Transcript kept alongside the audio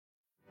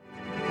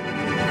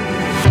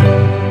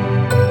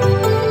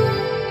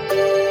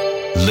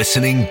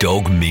Listening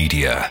Dog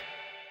Media.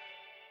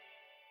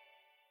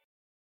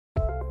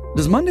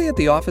 Does Monday at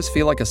the office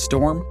feel like a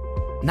storm?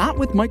 Not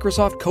with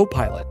Microsoft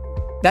Copilot.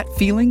 That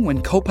feeling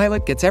when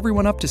Copilot gets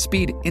everyone up to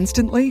speed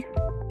instantly?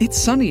 It's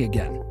sunny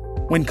again.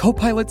 When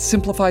Copilot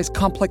simplifies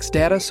complex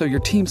data so your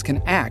teams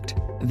can act,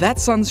 that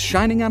sun's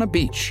shining on a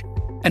beach.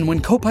 And when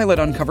Copilot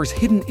uncovers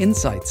hidden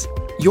insights,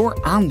 you're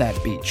on that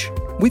beach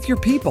with your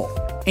people,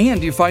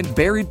 and you find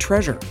buried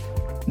treasure.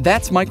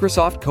 That's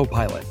Microsoft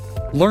Copilot.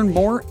 Learn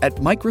more at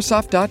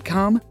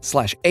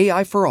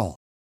Microsoft.com/AI for all.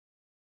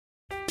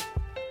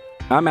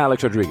 I'm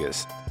Alex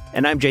Rodriguez.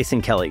 And I'm Jason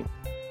Kelly.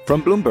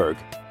 From Bloomberg,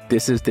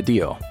 this is The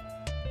Deal.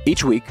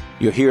 Each week,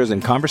 you'll hear us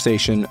in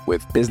conversation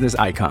with business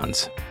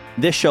icons.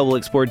 This show will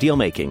explore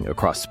deal-making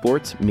across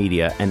sports,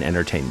 media, and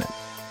entertainment.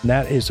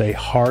 That is a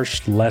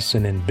harsh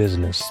lesson in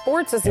business.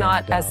 Sports is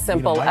not as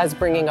simple as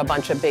bringing a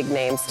bunch of big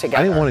names together.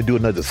 I didn't want to do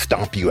another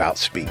stomp you out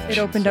speech. It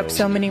opened up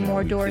so many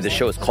more doors. The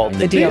show is called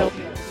The Deal.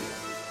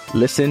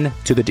 Listen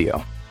to The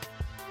Deal.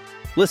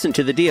 Listen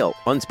to The Deal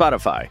on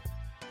Spotify.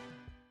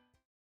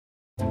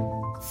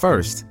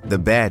 First, the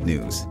bad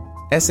news.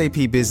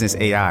 SAP Business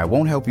AI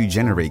won't help you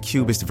generate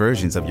cubist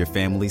versions of your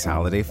family's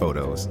holiday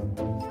photos.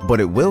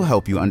 But it will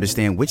help you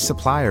understand which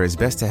supplier is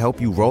best to help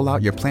you roll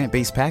out your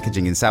plant-based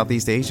packaging in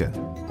Southeast Asia,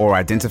 or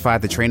identify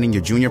the training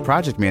your junior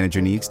project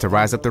manager needs to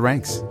rise up the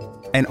ranks,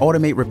 and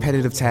automate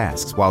repetitive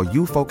tasks while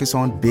you focus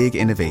on big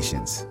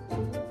innovations,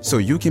 so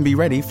you can be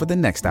ready for the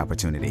next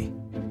opportunity.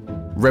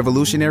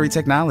 Revolutionary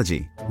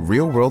technology,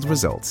 real-world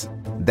results.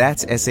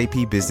 That's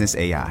SAP Business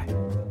AI.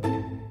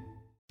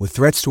 With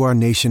threats to our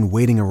nation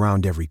waiting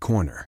around every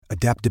corner,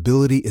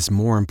 adaptability is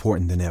more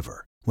important than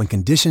ever. When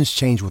conditions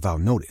change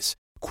without notice,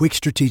 quick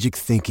strategic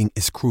thinking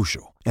is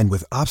crucial. And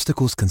with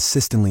obstacles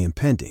consistently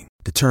impending,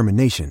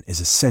 determination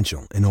is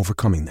essential in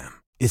overcoming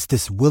them. It's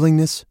this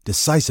willingness,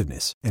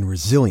 decisiveness, and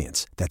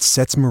resilience that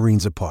sets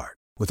Marines apart.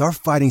 With our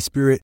fighting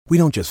spirit, we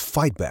don't just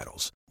fight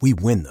battles, we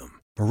win them.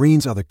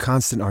 Marines are the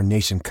constant our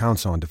nation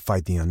counts on to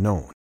fight the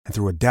unknown. And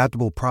through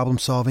adaptable problem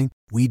solving,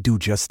 we do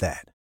just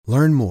that.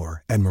 Learn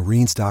more at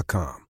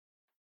marines.com.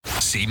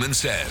 Seaman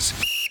Says,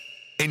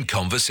 in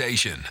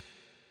conversation.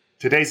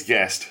 Today's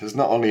guest has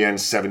not only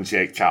earned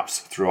 78 caps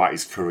throughout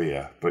his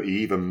career, but he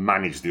even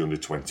managed the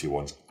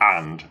under-21s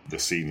and the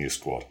senior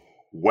squad.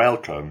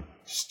 Welcome,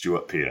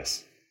 Stuart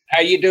Pearce.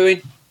 How you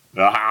doing?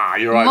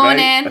 You're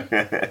right,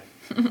 mate.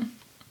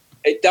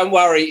 Don't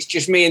worry, it's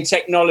just me and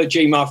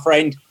technology, my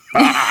friend.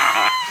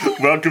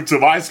 Welcome to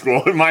my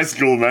school,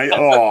 mate.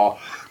 Oh,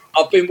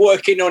 I've been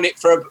working on it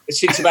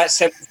since about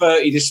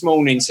 7:30 this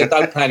morning, so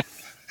don't panic.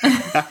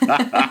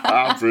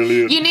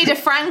 Brilliant. You need a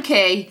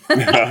Frankie.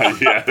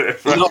 Yeah.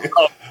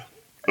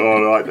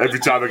 All right. Every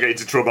time I get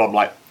into trouble, I'm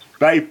like,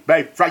 babe,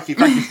 Frankie.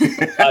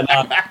 I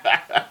know.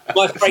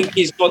 My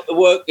Frankie's got to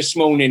work this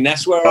morning.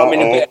 That's where I'm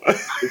in a bit.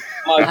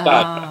 My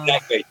bad,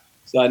 exactly.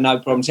 So no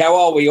problems. How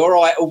are we? All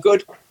right? All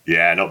good?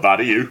 Yeah, not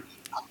bad. Are you?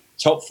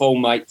 Top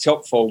form, mate.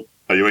 Top form.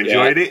 Are you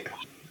enjoying it?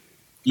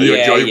 Are you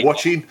enjoying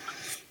watching?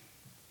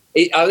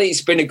 I think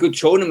it's been a good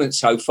tournament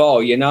so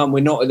far, and we're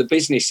not at the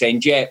business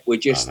end yet. We're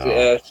just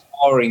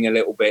sparring a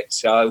little bit,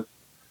 so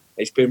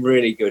it's been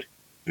really good.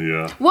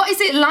 Yeah. What is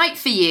it like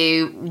for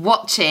you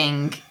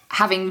watching,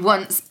 having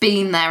once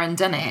been there and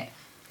done it?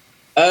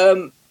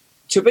 To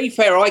be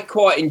fair, I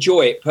quite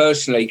enjoy it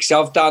personally because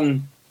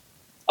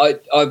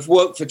I've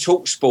worked for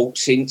TalkSport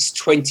since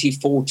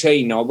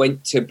 2014. I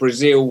went to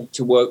Brazil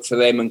to work for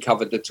them and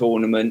covered the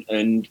tournament,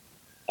 and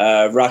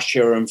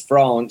Russia and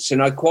France,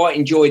 and I quite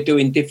enjoy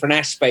doing different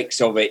aspects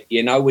of it.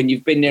 When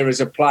you've been there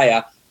as a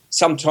player,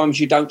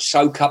 sometimes you don't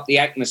soak up the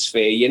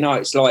atmosphere.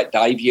 It's like,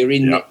 Dave, you're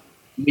in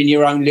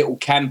your own little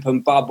camp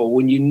and bubble,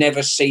 and you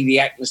never see the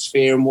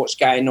atmosphere and what's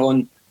going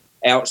on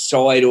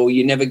outside, or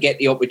you never get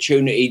the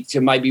opportunity to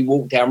maybe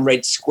walk down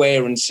Red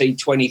Square and see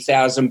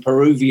 20,000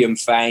 Peruvian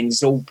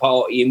fans all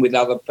partying with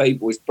other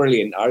people. It's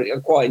brilliant. I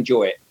quite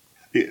enjoy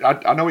it.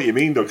 I know what you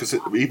mean, though, because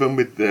even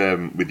with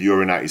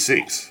Euro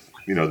 96,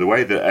 the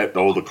way that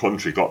all the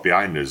country got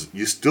behind us,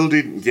 you still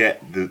didn't get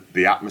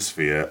the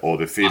atmosphere or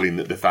the feeling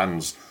that the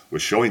fans were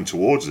showing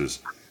towards us.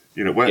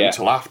 It weren't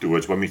until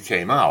afterwards when we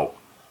came out,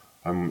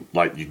 and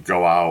you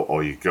go out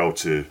or you go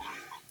to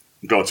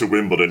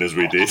Wimbledon as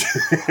we did.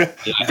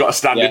 You got a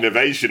standing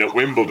ovation at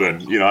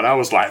Wimbledon, and I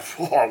was like,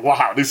 oh,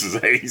 wow, this is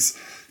ace.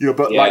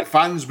 But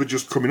fans were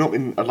just coming up,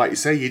 and like you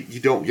say, you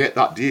don't get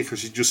that, do you?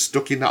 Because you're just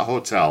stuck in that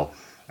hotel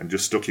and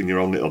just stuck in your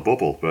own little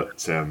bubble.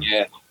 But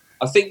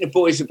I think the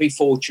boys will be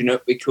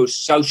fortunate because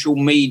social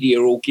media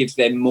will give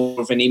them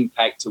more of an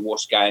impact to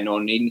what's going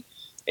on. In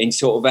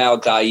sort of our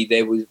day,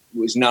 there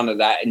was none of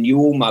that. And you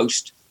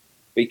almost,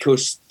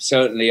 because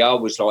certainly I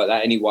was like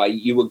that anyway,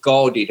 you were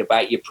guarded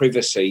about your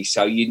privacy.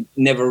 So you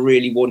never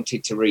really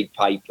wanted to read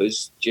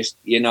papers, just,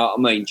 you know what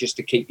I mean, just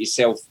to keep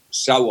yourself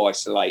so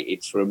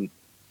isolated from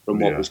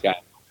what was going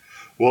on.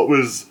 What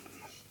was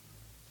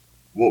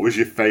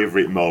your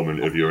favourite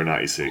moment of Euro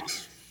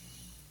 96?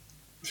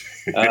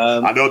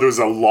 I know there was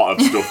a lot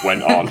of stuff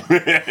went on.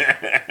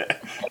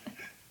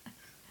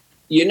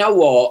 You know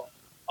what?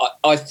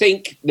 I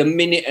think the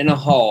minute and a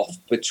half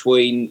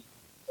between,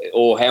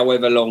 or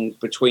however long,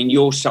 between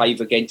your save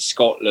against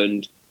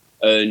Scotland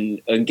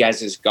and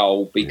Gazza's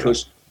goal,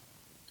 because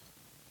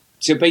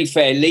to be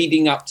fair,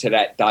 leading up to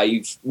that,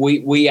 Dave,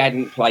 we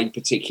hadn't played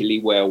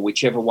particularly well,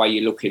 whichever way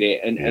you look at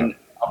it, and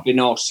I've been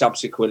asked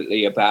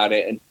subsequently about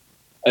it,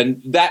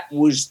 and that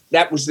was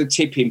the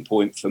tipping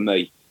point for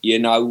me. You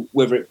know,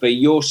 whether it be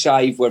your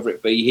save, whether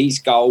it be his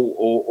goal,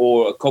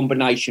 or a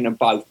combination of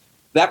both,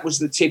 that was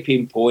the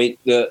tipping point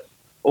that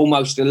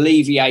almost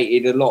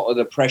alleviated a lot of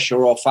the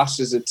pressure off us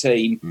as a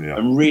team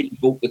and really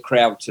brought the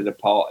crowd to the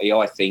party,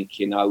 I think,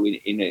 you know,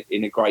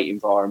 in a great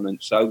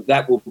environment. So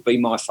that will be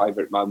my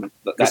favourite moment.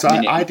 Because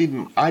I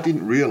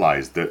didn't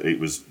realise that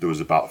there was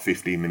about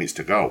 15 minutes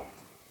to go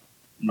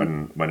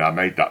when I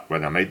made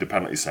the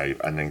penalty save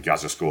and then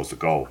Gazza scores the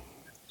goal.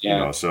 Yeah.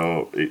 You know,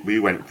 so we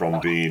went from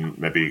being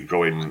maybe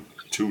going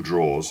 2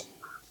 draws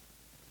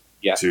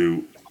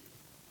to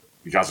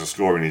Gazza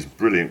scoring his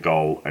brilliant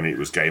goal, and it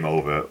was game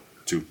over.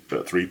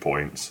 3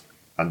 points,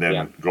 and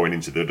then going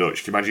into the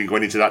Dutch. Can you imagine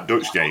going into that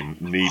Dutch game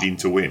needing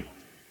to win?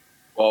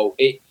 Well,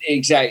 it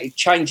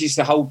changes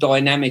the whole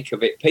dynamic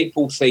of it.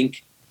 People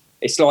think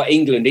it's like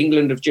England.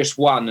 England have just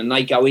won, and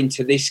they go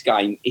into this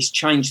game. It's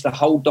changed the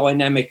whole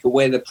dynamic of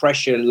where the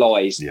pressure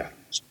lies. Yeah.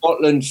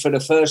 Scotland, for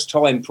the first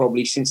time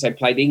probably since they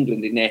played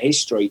England in their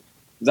history,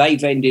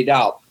 they've ended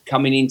up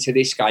coming into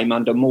this game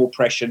under more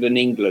pressure than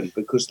England,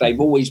 because they've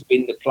always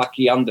been the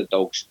plucky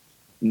underdogs.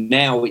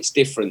 Now it's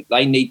different.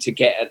 They need to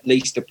get at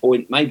least a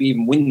point, maybe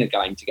even win the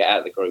game to get out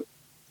of the group.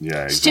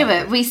 Yeah,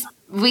 exactly. Stuart,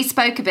 we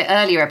spoke a bit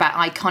earlier about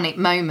iconic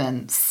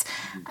moments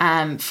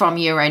from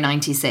Euro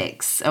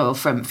 96 or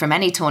from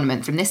any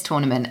tournament, from this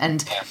tournament,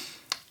 and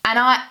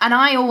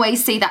I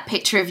always see that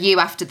picture of you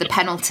after the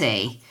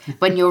penalty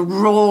when you're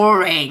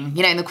roaring,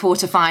 you know, in the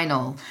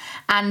quarterfinal.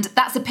 And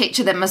that's a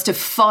picture that must have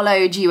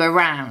followed you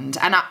around.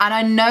 And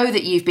I know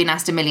that you've been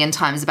asked a million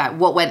times about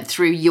what went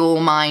through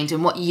your mind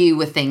and what you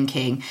were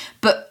thinking.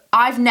 But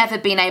I've never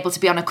been able to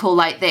be on a call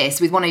like this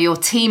with one of your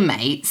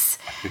teammates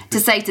to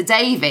say to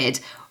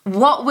David,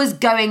 what was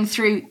going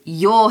through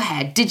your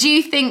head? Did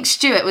you think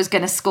Stuart was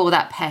going to score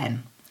that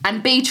pen?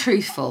 And be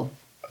truthful.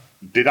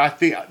 Did I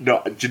think...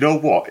 No, do you know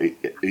what?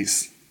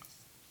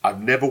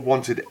 I've never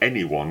wanted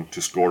anyone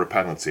to score a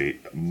penalty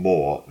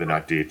more than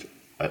I did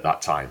at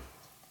that time.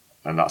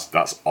 And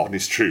that's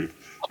honest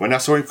truth. When I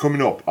saw him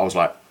coming up, I was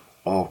like,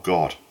 oh,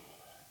 God.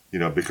 You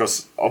know,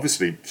 because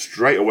obviously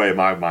straight away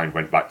my mind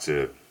went back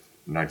to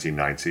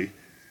 1990.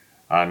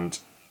 And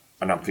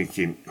I'm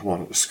thinking, come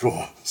on,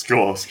 score.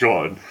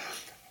 And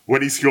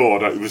when he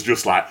scored, it was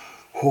just like,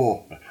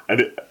 oh.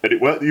 And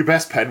it weren't your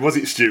best pen, was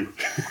it, Stu?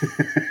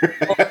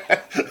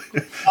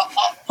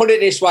 I'll put it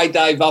this way,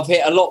 Dave. I've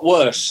hit a lot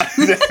worse.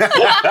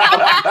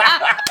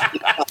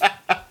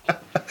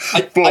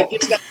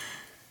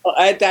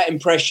 I had that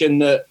impression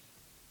that,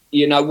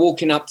 you know,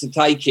 walking up to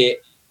take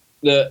it,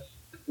 that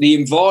the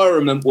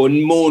environment were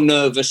more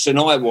nervous than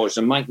I was.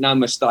 And make no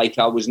mistake,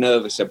 I was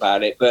nervous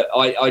about it. But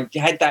I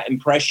had that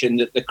impression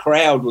that the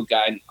crowd were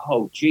going,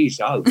 oh, geez,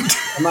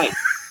 mate,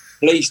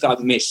 please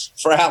don't miss,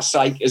 for our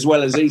sake as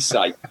well as his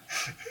sake.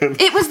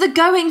 It was the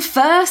going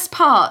first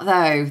part,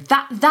 though.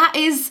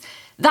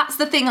 That's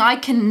the thing I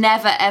can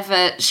never,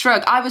 ever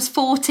shrug. I was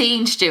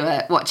 14,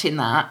 Stuart, watching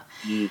that.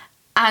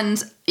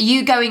 And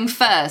you going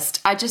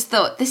first, I just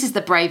thought, this is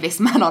the bravest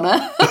man on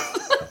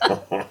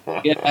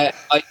earth. Yeah,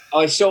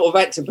 I sort of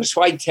had to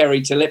persuade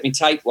Terry to let me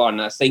take one,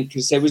 I think,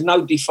 because there was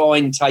no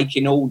defined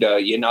taking order.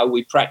 You know,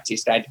 we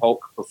practiced ad hoc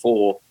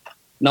before,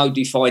 no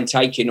defined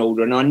taking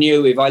order. And I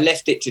knew if I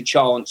left it to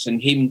chance and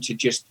him to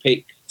just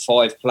pick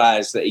 5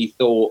 players that he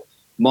thought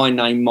my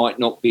name might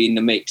not be in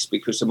the mix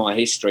because of my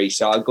history.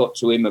 So I got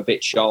to him a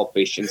bit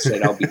sharpish and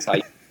said, I'll be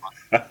taking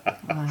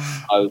one.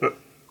 So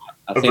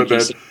I think he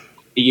said,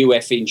 you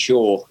effing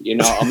sure, you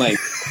know what I mean?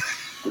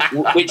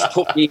 Which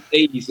put me at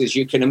ease, as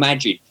you can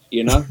imagine,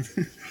 you know.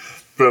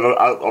 But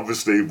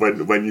obviously,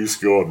 when you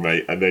scored,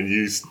 mate, and then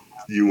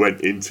you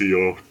went into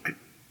your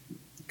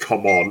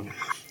come on.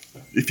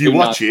 If you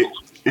watch it,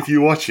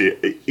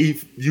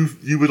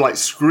 you were like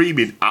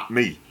screaming at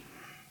me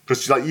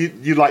because like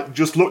you like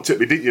just looked at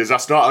me, didn't you? As I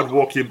started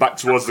walking back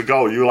towards the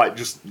goal, you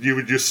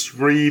were just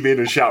screaming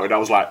and shouting. I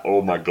was like,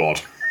 oh my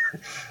God,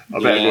 I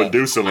better go and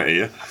do something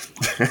here.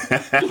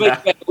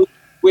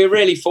 We're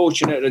really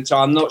fortunate at the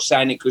time. I'm not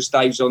saying it because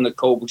Dave's on the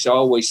call, because I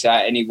always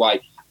say it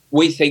anyway.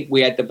 We think we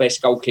had the best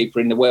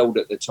goalkeeper in the world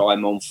at the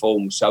time on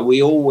form. So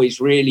we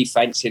always really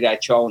fancied our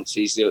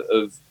chances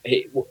of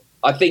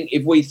I think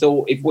if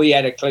we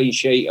had a clean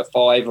sheet, a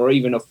 5 or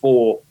even a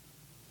 4,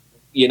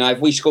 you know, if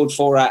we scored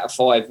 4 out of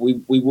 5,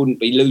 we wouldn't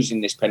be losing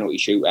this penalty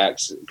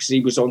shootout because he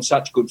was on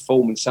such good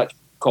form and such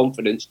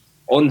confidence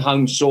on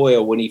home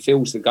soil when he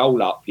fills the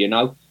goal up, you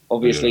know.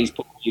 Obviously, he's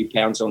put a few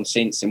pounds on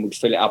since and would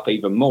fill it up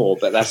even more,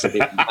 but that's a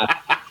different matter.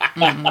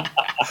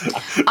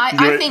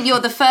 I think you're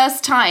the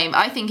first time.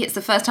 I think it's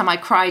the first time I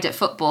cried at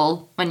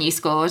football when you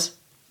scored.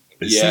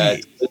 Yeah.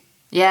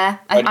 Yeah,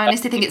 I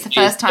honestly think it's the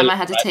first time I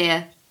had a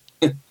tear.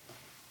 And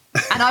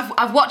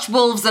I've watched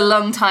Wolves a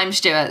long time,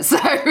 Stuart, so...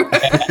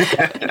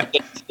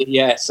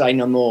 Yeah, say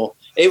no more.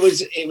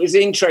 it was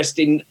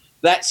interesting.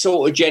 That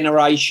sort of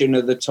generation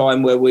of the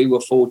time where we were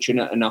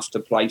fortunate enough to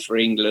play for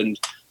England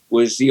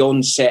was the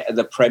onset of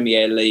the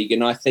Premier League.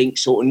 And I think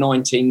sort of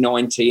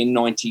 1990 and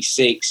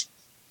 96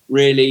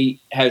 really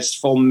has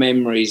fond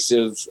memories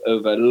of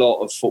a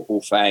lot of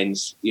football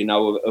fans, you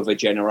know, of a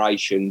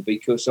generation,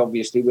 because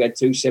obviously we had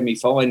 2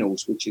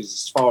 semi-finals, which is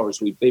as far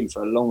as we've been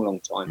for a long, long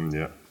time.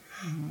 Yeah.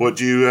 What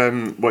do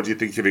you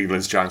think of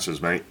England's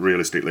chances, mate,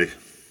 realistically?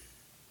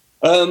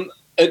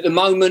 At the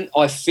moment,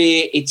 I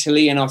fear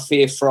Italy and I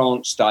fear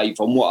France, Dave,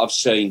 on what I've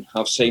seen.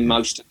 I've seen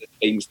most of the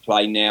teams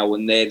play now,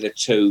 and they're the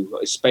two,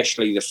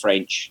 especially the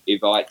French,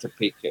 if I had to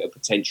pick a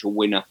potential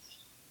winner.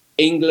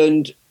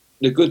 England,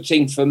 the good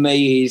thing for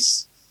me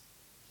is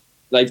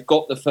they've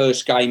got the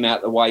first game out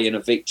of the way in a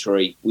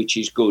victory, which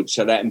is good,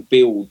 so that can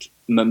build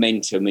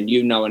momentum. And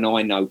you know and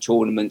I know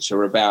tournaments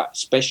are about,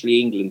 especially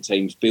England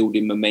teams,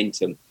 building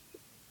momentum.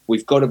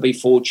 We've got to be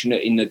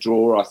fortunate in the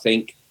draw, I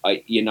think.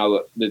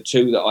 The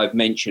two that I've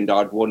mentioned,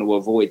 I'd want to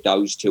avoid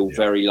those till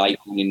very late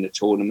in the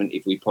tournament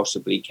if we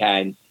possibly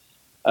can.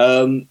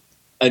 And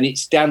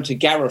it's down to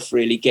Gareth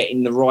really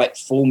getting the right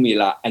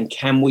formula, and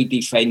can we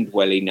defend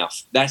well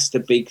enough? That's the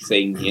big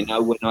thing, you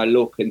know, when I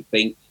look and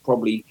think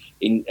probably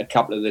in a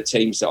couple of the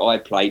teams that I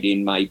played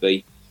in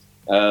maybe,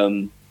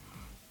 I'm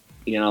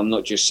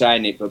not just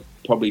saying it, but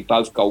probably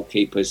both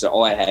goalkeepers that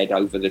I had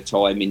over the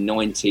time in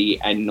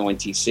 90 and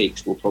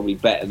 96 were probably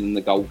better than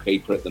the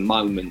goalkeeper at the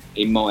moment,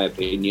 in my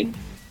opinion.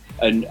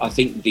 And I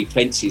think the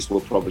defences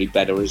were probably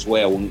better as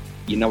well. And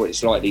you know what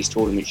it's like, these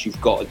tournaments, you've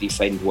got to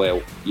defend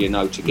well, you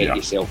know, to get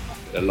yourself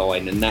up the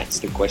line. And that's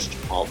the question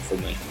mark for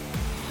me.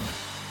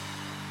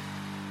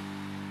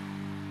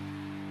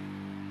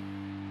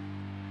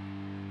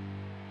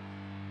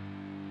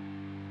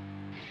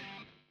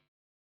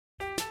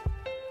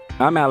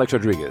 I'm Alex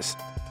Rodriguez.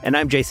 And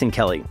I'm Jason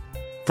Kelly.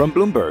 From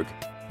Bloomberg,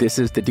 this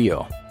is The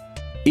Deal.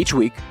 Each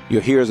week,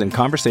 you'll hear us in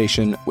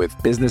conversation with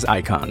business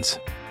icons.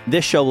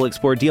 This show will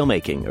explore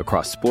deal-making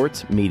across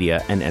sports,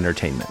 media, and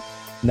entertainment.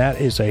 That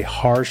is a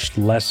harsh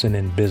lesson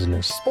in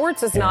business.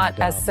 Sports is not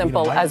as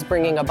simple as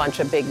bringing a bunch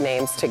of big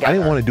names together. I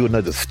didn't want to do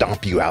another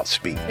stomp you out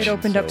speech. It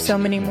opened up so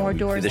many more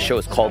doors. The show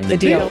is called The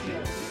Deal.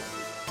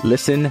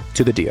 Listen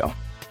to The Deal.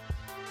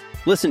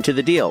 Listen to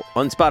The Deal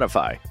on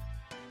Spotify.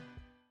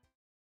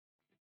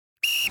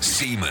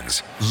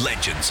 Siemens,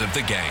 legends of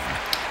the game.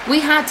 We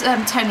had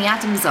Tony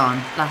Adams on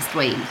last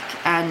week,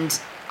 and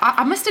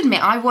I must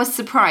admit I was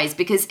surprised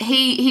because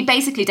he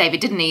basically, David,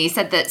 didn't he? He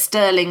said that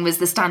Sterling was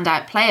the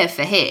standout player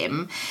for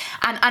him,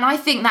 and I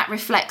think that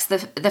reflects the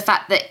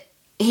fact that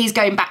he's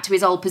going back to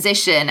his old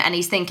position and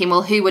he's thinking,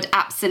 well, who would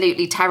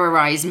absolutely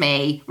terrorise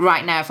me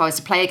right now if I was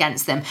to play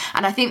against them?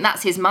 And I think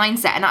that's his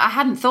mindset. And I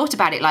hadn't thought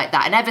about it like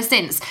that. And ever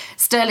since,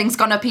 Sterling's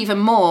gone up even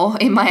more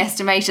in my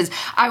estimations.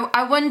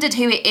 I wondered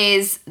who it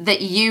is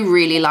that you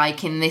really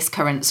like in this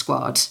current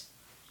squad.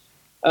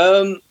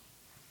 To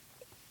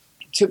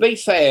be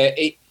fair,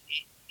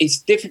 it's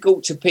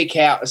difficult to pick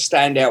out a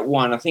standout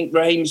one. I think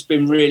Raheem's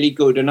been really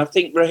good. And I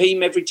think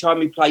Raheem, every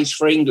time he plays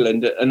for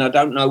England, and I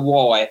don't know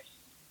why,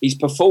 his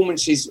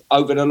performances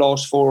over the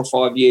last 4 or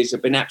 5 years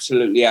have been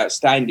absolutely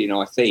outstanding,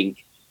 I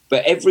think.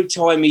 But every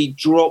time he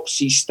drops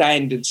his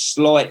standards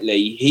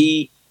slightly,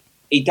 he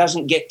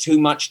doesn't get too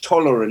much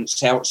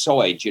tolerance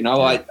outside, you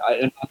know.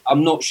 Yeah.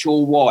 I'm not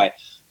sure why.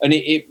 And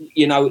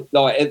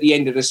like at the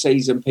end of the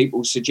season,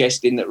 people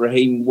suggesting that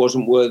Raheem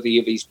wasn't worthy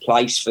of his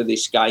place for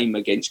this game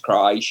against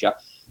Croatia.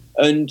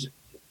 And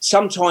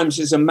sometimes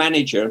as a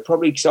manager,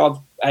 probably because I've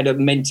had a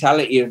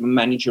mentality of a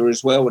manager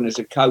as well and as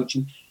a coach,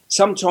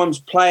 sometimes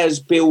players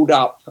build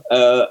up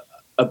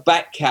a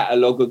back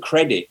catalogue of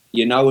credit,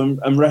 you know,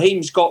 and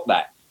Raheem's got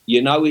that. You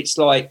know, it's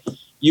like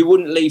you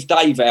wouldn't leave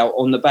Dave out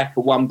on the back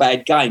of one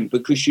bad game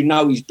because you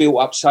know he's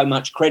built up so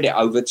much credit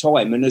over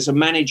time. And as a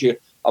manager,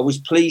 I was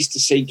pleased to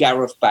see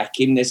Gareth back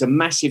in. There's a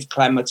massive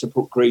clamour to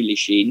put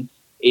Grealish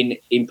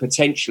in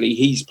potentially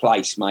his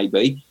place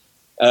maybe.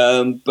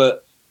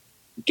 But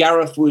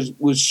Gareth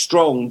was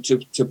strong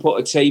to put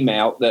a team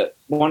out that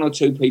one or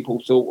two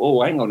people thought,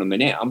 oh, hang on a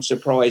minute, I'm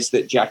surprised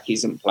that Jack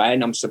isn't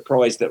playing. I'm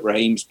surprised that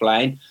Raheem's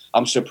playing.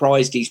 I'm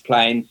surprised he's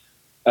playing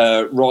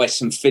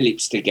Rice and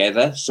Phillips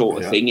together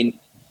sort of thing in the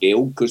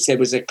field, because there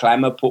was a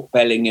clamour, put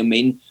Bellingham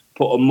in,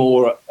 put a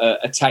more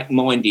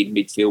attack-minded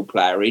midfield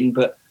player in.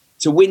 But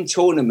to win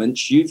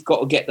tournaments, you've got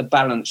to get the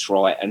balance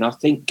right. And I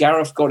think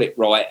Gareth got it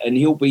right, and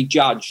he'll be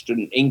judged,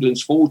 and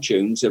England's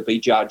fortunes will be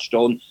judged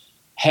on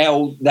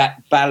how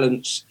that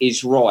balance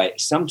is right.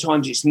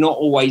 Sometimes it's not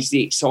always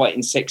the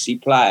exciting, sexy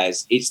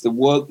players. It's the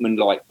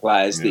workman-like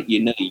players that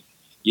you need.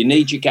 You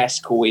need your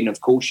Gascoigne, of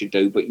course you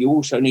do, but you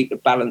also need to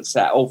balance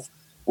that off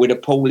with a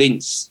Paul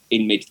Ince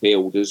in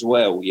midfield as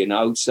well, you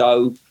know.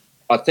 So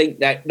I think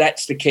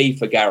that's the key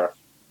for Gareth.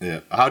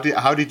 Yeah. How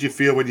did you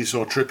feel when you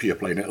saw Trippier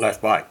playing at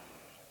left back?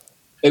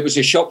 It was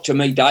a shock to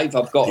me, Dave,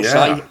 I've got to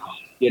say.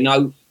 You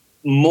know,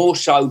 more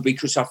so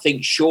because I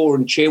think Shaw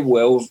and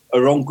Chilwell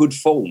are on good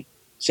form.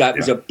 So it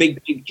was a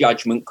big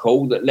judgment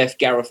call that left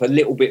Gareth a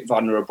little bit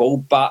vulnerable,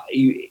 but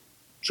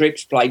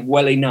Trips played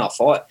well enough.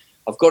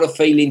 I've got a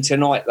feeling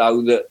tonight,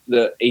 though,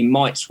 that he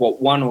might swap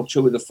one or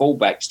two of the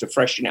fullbacks to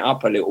freshen it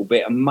up a little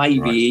bit, and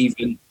maybe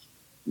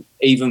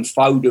even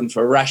Foden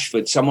for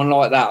Rashford, someone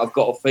like that. I've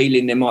got a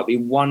feeling there might be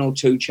one or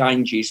two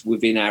changes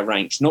within our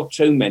ranks. Not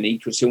too many,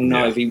 because he'll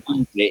know if he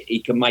wins it, he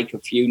can make a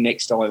few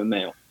next time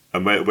out.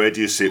 And where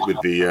do you sit with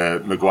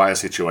the Maguire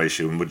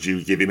situation? Would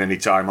you give him any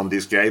time on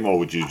this game, or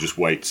would you just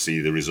wait to see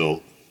the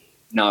result?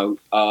 No,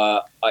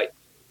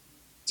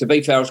 to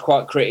be fair, I was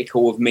quite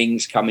critical of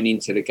Mings coming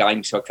into the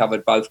game, so I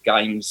covered both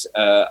games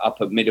up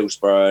at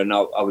Middlesbrough, and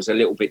I was a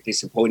little bit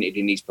disappointed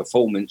in his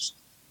performance.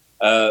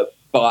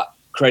 But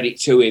credit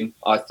to him,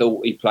 I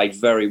thought he played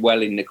very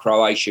well in the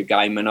Croatia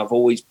game, and I've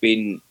always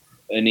been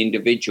an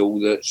individual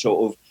that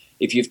sort of,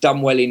 if you've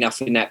done well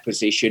enough in that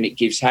position, it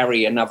gives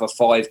Harry another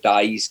 5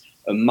 days,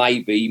 and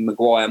maybe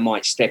Maguire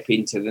might step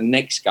into the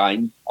next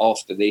game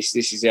after this.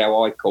 This is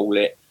how I call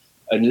it,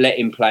 and let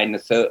him play in the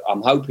third.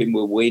 I'm hoping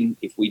we'll win.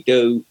 If we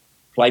do,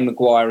 play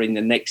Maguire in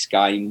the next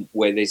game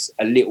where there's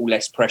a little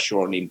less pressure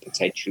on him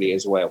potentially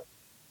as well.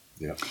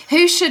 Yeah.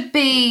 Who should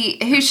be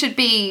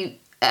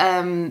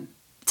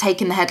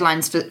taking the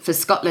headlines for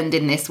Scotland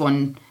in this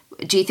one?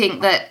 Do you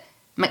think that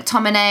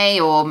McTominay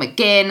or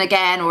McGinn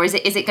again, or is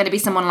it going to be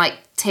someone like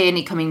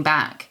Tierney coming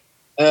back?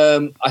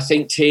 I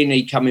think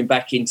Tierney coming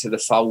back into the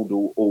fold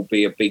will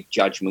be a big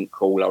judgment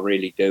call. I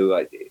really do.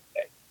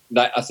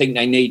 I think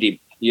they need him.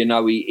 You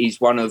know,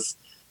 he's one of...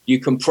 You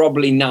can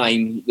probably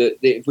name that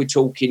if we're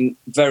talking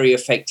very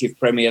effective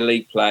Premier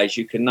League players,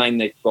 you can name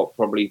they've got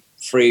probably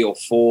 3 or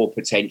 4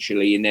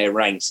 potentially in their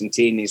ranks, and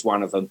Tierney's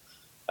one of them.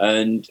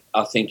 And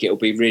I think it'll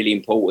be really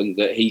important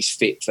that he's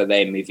fit for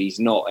them. If he's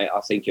not,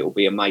 I think it'll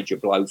be a major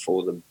blow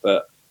for them.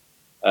 But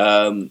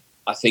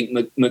I think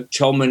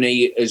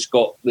McTominay has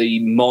got the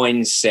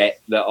mindset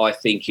that I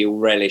think he'll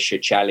relish a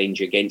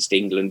challenge against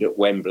England at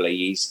Wembley.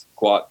 He's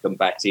quite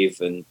combative,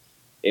 and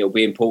it'll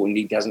be important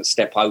he doesn't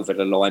step over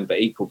the line, but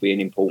he could be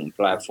an important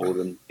player for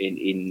them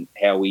in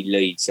how he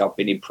leads. I've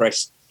been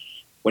impressed.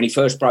 When he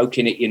first broke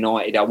in at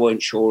United, I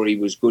weren't sure he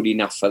was good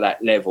enough for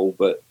that level,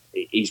 but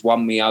he's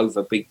won me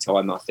over big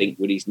time, I think,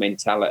 with his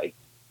mentality.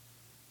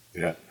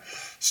 Yeah.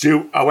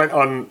 Stu, I went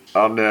on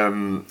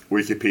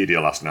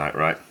Wikipedia last night,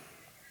 right?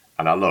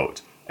 And I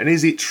looked. And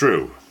is it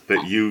true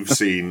that you've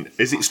seen...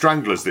 Is it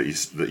Stranglers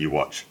that you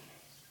watch?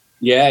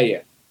 Yeah.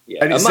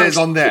 And it says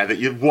on there that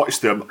you've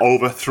watched them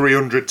over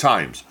 300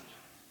 times.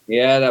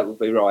 Yeah, that would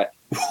be right.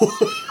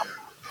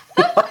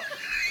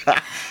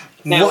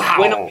 Now,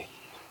 wow.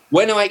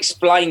 When I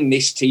explain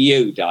this to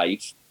you,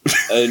 Dave,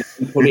 and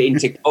put it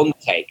into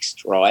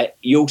context, right,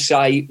 you'll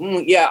say,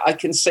 yeah, I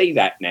can see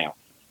that now.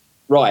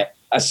 Right,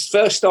 I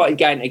first started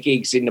going to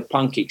gigs in the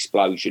punk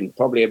explosion,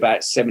 probably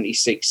about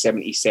 76,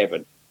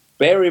 77.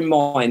 Bear in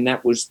mind,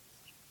 that was,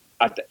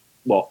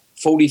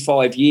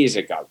 45 years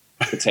ago,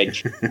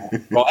 potentially.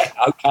 Right,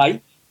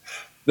 okay.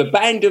 The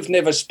band have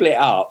never split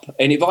up,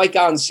 and if I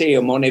go and see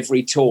them on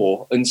every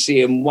tour and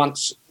see them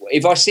once,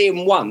 if I see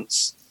them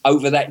once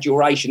over that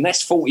duration,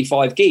 that's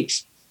 45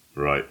 gigs.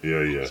 Right,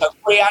 yeah. So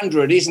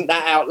 300 isn't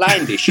that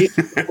outlandish, is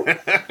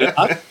it? You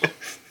know?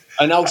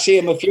 And I'll see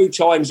them a few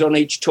times on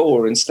each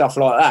tour and stuff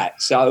like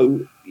that.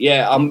 So,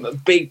 yeah, I'm a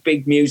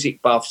big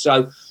music buff.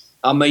 So,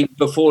 I mean,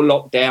 before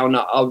lockdown,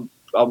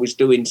 I was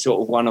doing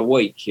sort of one a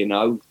week, you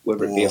know,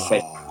 whether it be a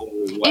festival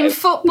or whatever. In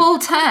football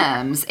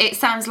terms, it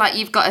sounds like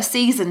you've got a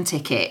season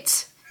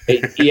ticket.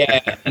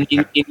 Yeah, and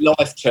in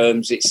life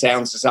terms, it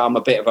sounds as though I'm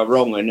a bit of a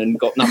wrong un and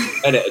got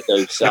nothing better to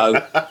do. So,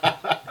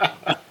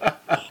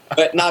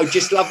 but no,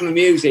 just love the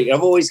music.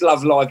 I've always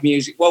loved live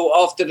music. Well,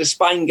 after the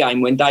Spain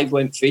game, when Dave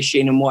went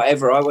fishing and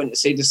whatever, I went to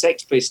see the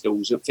Sex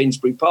Pistols at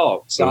Finsbury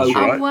Park. So, that's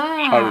right. Oh,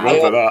 wow. I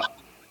remember that.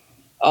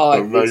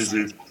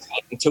 Amazing.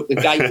 He took the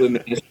gate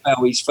women as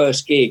well, his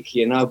first gig,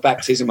 you know,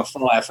 baptism of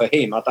fire for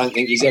him. I don't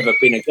think he's ever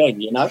been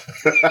again, you know.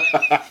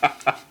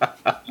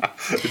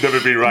 He's never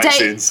been right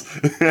since.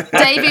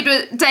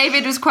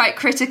 David was quite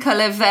critical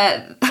of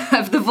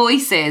the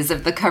voices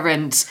of the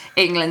current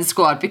England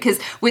squad, because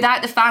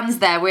without the fans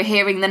there, we're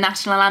hearing the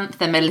national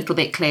anthem a little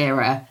bit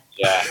clearer.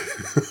 Yeah.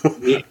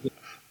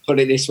 Put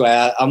it this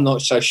way, I'm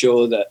not so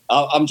sure that...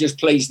 I'm just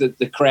pleased that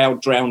the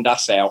crowd drowned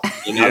us out,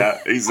 you know? Yeah,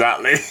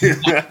 exactly.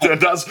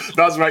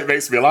 that's what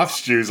makes me laugh,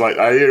 Stu's like,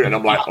 I hear it and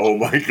I'm like, oh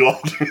my God,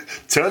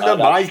 turn the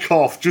mic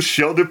off, just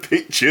show the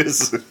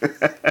pictures.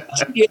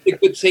 The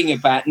good thing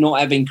about not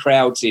having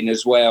crowds in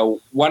as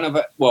well,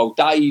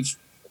 Dave,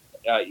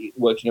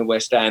 working at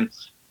West Ham,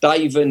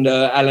 Dave and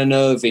Alan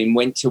Irvine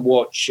went to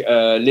watch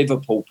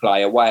Liverpool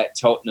play away at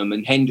Tottenham,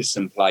 and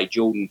Henderson played,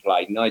 Jordan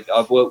played, and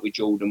I've worked with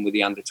Jordan with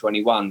the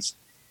under-21s.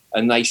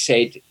 And they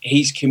said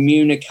his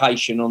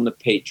communication on the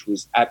pitch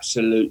was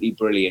absolutely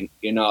brilliant.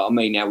 You know what I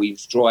mean? How he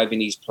was driving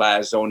his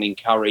players on,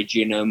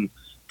 encouraging them,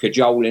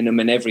 cajoling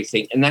them and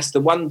everything. And that's the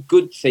one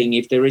good thing,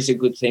 if there is a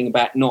good thing,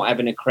 about not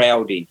having a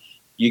crowd in.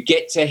 You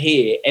get to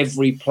hear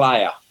every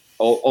player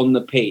on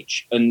the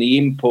pitch and the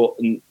input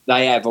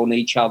they have on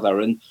each other.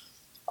 And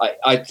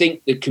I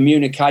think the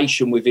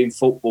communication within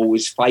football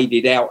has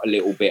faded out a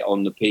little bit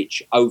on the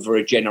pitch over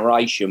a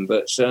generation,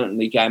 but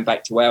certainly going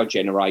back to our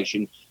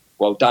generation,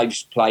 while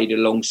Dave's played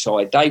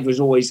alongside. Dave was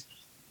always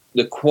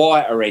the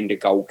quieter end of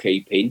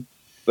goalkeeping,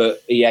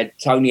 but he had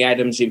Tony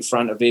Adams in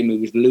front of him, who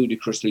was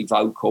ludicrously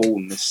vocal,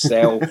 and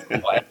myself,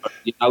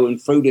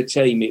 and through the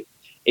team,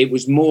 it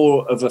was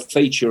more of a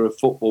feature of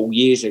football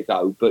years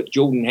ago. But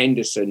Jordan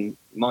Henderson,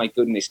 my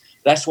goodness,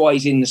 that's why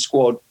he's in the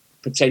squad,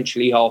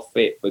 potentially half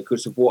fit,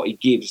 because of what he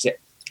gives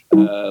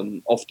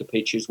off the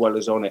pitch as well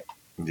as on it.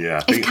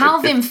 Yeah. If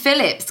Calvin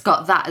Phillips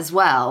got that as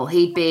well,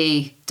 he'd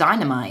be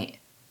dynamite.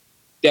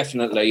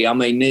 Definitely. I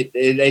mean,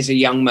 there's a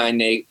young man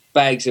there,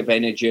 bags of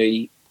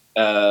energy.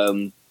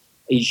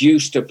 He's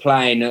used to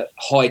playing at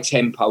high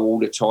tempo all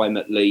the time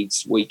at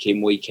Leeds, week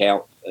in, week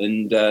out.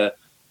 And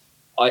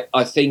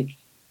I think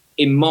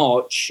in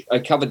March, I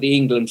covered the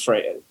England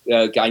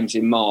games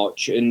in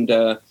March, and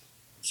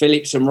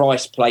Phillips and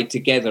Rice played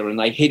together and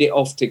they hit it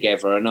off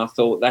together. And I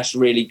thought that's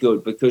really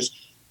good, because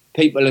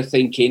people are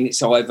thinking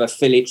it's either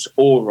Phillips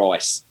or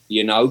Rice,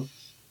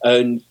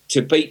 And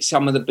to beat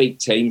some of the big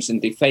teams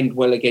and defend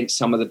well against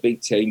some of the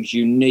big teams,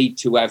 you need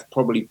to have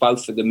probably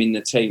both of them in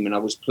the team. And I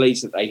was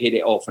pleased that they hit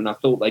it off. And I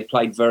thought they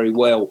played very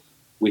well,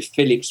 with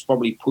Phillips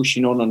probably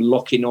pushing on and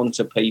locking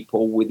onto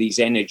people with his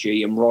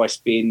energy, and Rice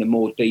being the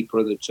more deeper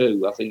of the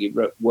two. I think it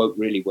worked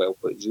really well,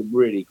 but he's a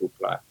really good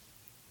player.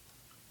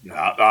 Yeah,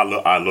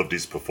 I loved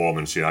his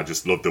performance. I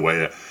just loved the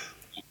way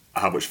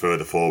how much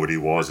further forward he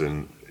was,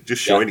 and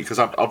just showing it, because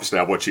obviously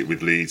I watch it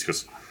with Leeds,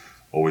 because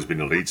I've always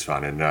been a Leeds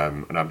fan, and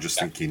I'm just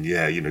thinking,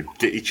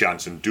 get your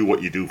chance and do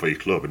what you do for your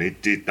club, and he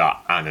did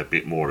that and a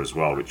bit more as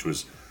well, which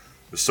was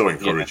so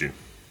encouraging.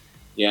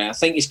 Yeah, I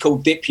think it's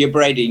called dip your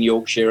bread in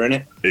Yorkshire, isn't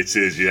it? It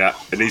is, yeah,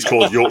 and he's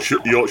called Yorkshire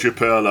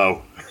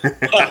Perlo.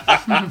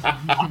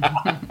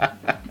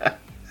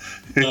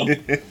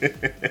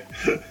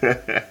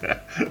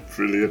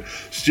 Brilliant.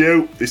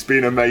 Stu, it's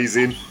been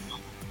amazing.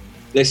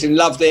 Listen,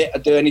 loved it.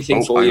 I'd do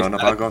anything for you. Hang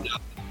on.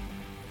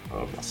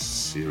 Oh, my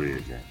Syria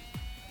again.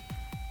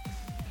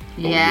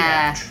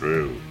 Yeah.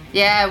 True.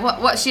 Yeah,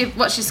 what's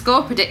your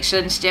score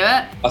prediction,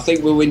 Stuart? I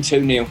think we'll win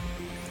 2-0.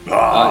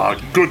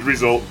 Good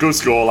result, good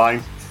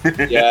scoreline.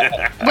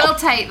 Yeah. We'll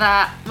take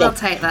that.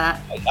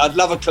 I'd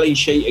love a clean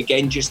sheet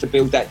again, just to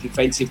build that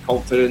defensive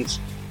confidence.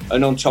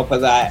 And on top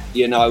of that,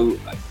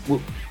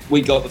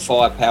 we got the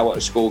firepower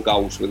to score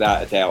goals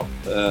without a doubt.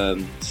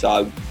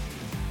 So,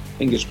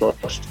 fingers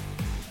crossed.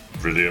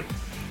 Brilliant.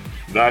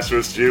 Nice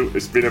one, Stu.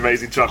 It's been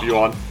amazing to have you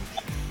on.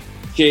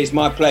 Cheers,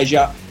 my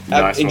pleasure.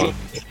 Enjoy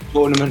the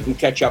tournament and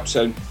catch up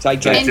soon.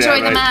 Take care.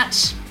 Enjoy the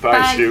match.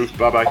 Bye, Stu.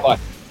 Bye-bye.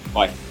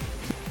 Bye.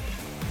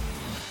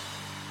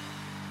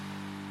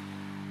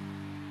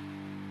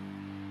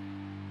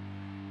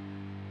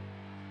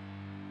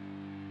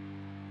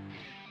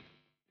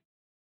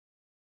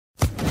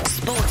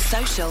 Sports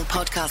Social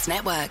Podcast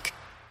Network.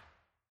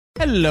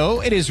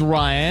 Hello, it is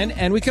Ryan,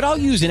 and we could all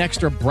use an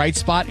extra bright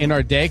spot in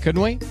our day,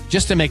 couldn't we?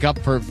 Just to make up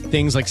for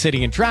things like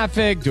sitting in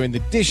traffic, doing the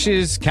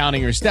dishes,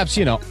 counting your steps,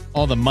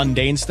 all the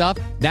mundane stuff.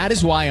 That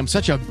is why I'm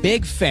such a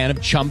big fan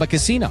of Chumba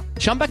Casino.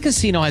 Chumba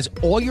Casino has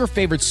all your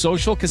favorite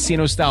social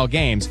casino-style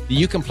games that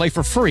you can play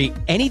for free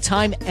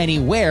anytime,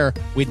 anywhere,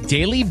 with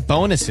daily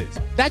bonuses.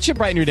 That should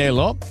brighten your day a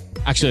little.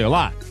 Actually, a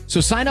lot.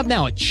 So sign up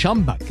now at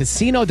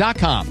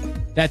ChumbaCasino.com.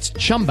 That's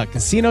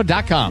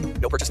ChumbaCasino.com.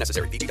 No purchase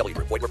necessary. VGW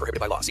Group. Void where prohibited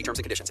by law. See terms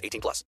and conditions.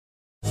 18+.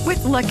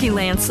 With Lucky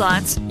Land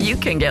Slots, you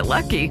can get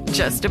lucky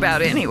just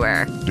about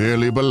anywhere.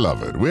 Dearly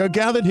beloved, we are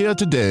gathered here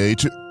today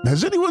to...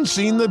 Has anyone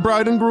seen the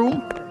bride and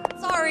groom?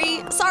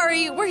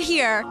 Sorry, we're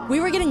here.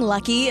 We were getting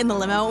lucky in the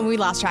limo and we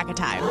lost track of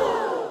time.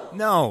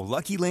 No,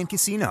 Lucky Land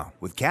Casino.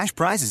 With cash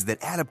prizes that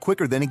add up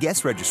quicker than a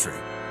guest registry.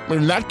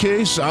 In that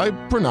case, I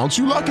pronounce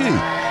you lucky.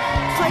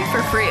 Play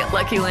for free at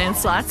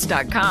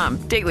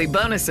LuckyLandSlots.com. Daily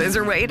bonuses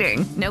are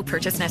waiting. No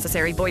purchase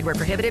necessary. Void where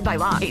prohibited by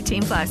law.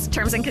 18+.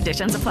 Terms and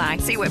conditions apply.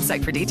 See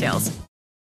website for details.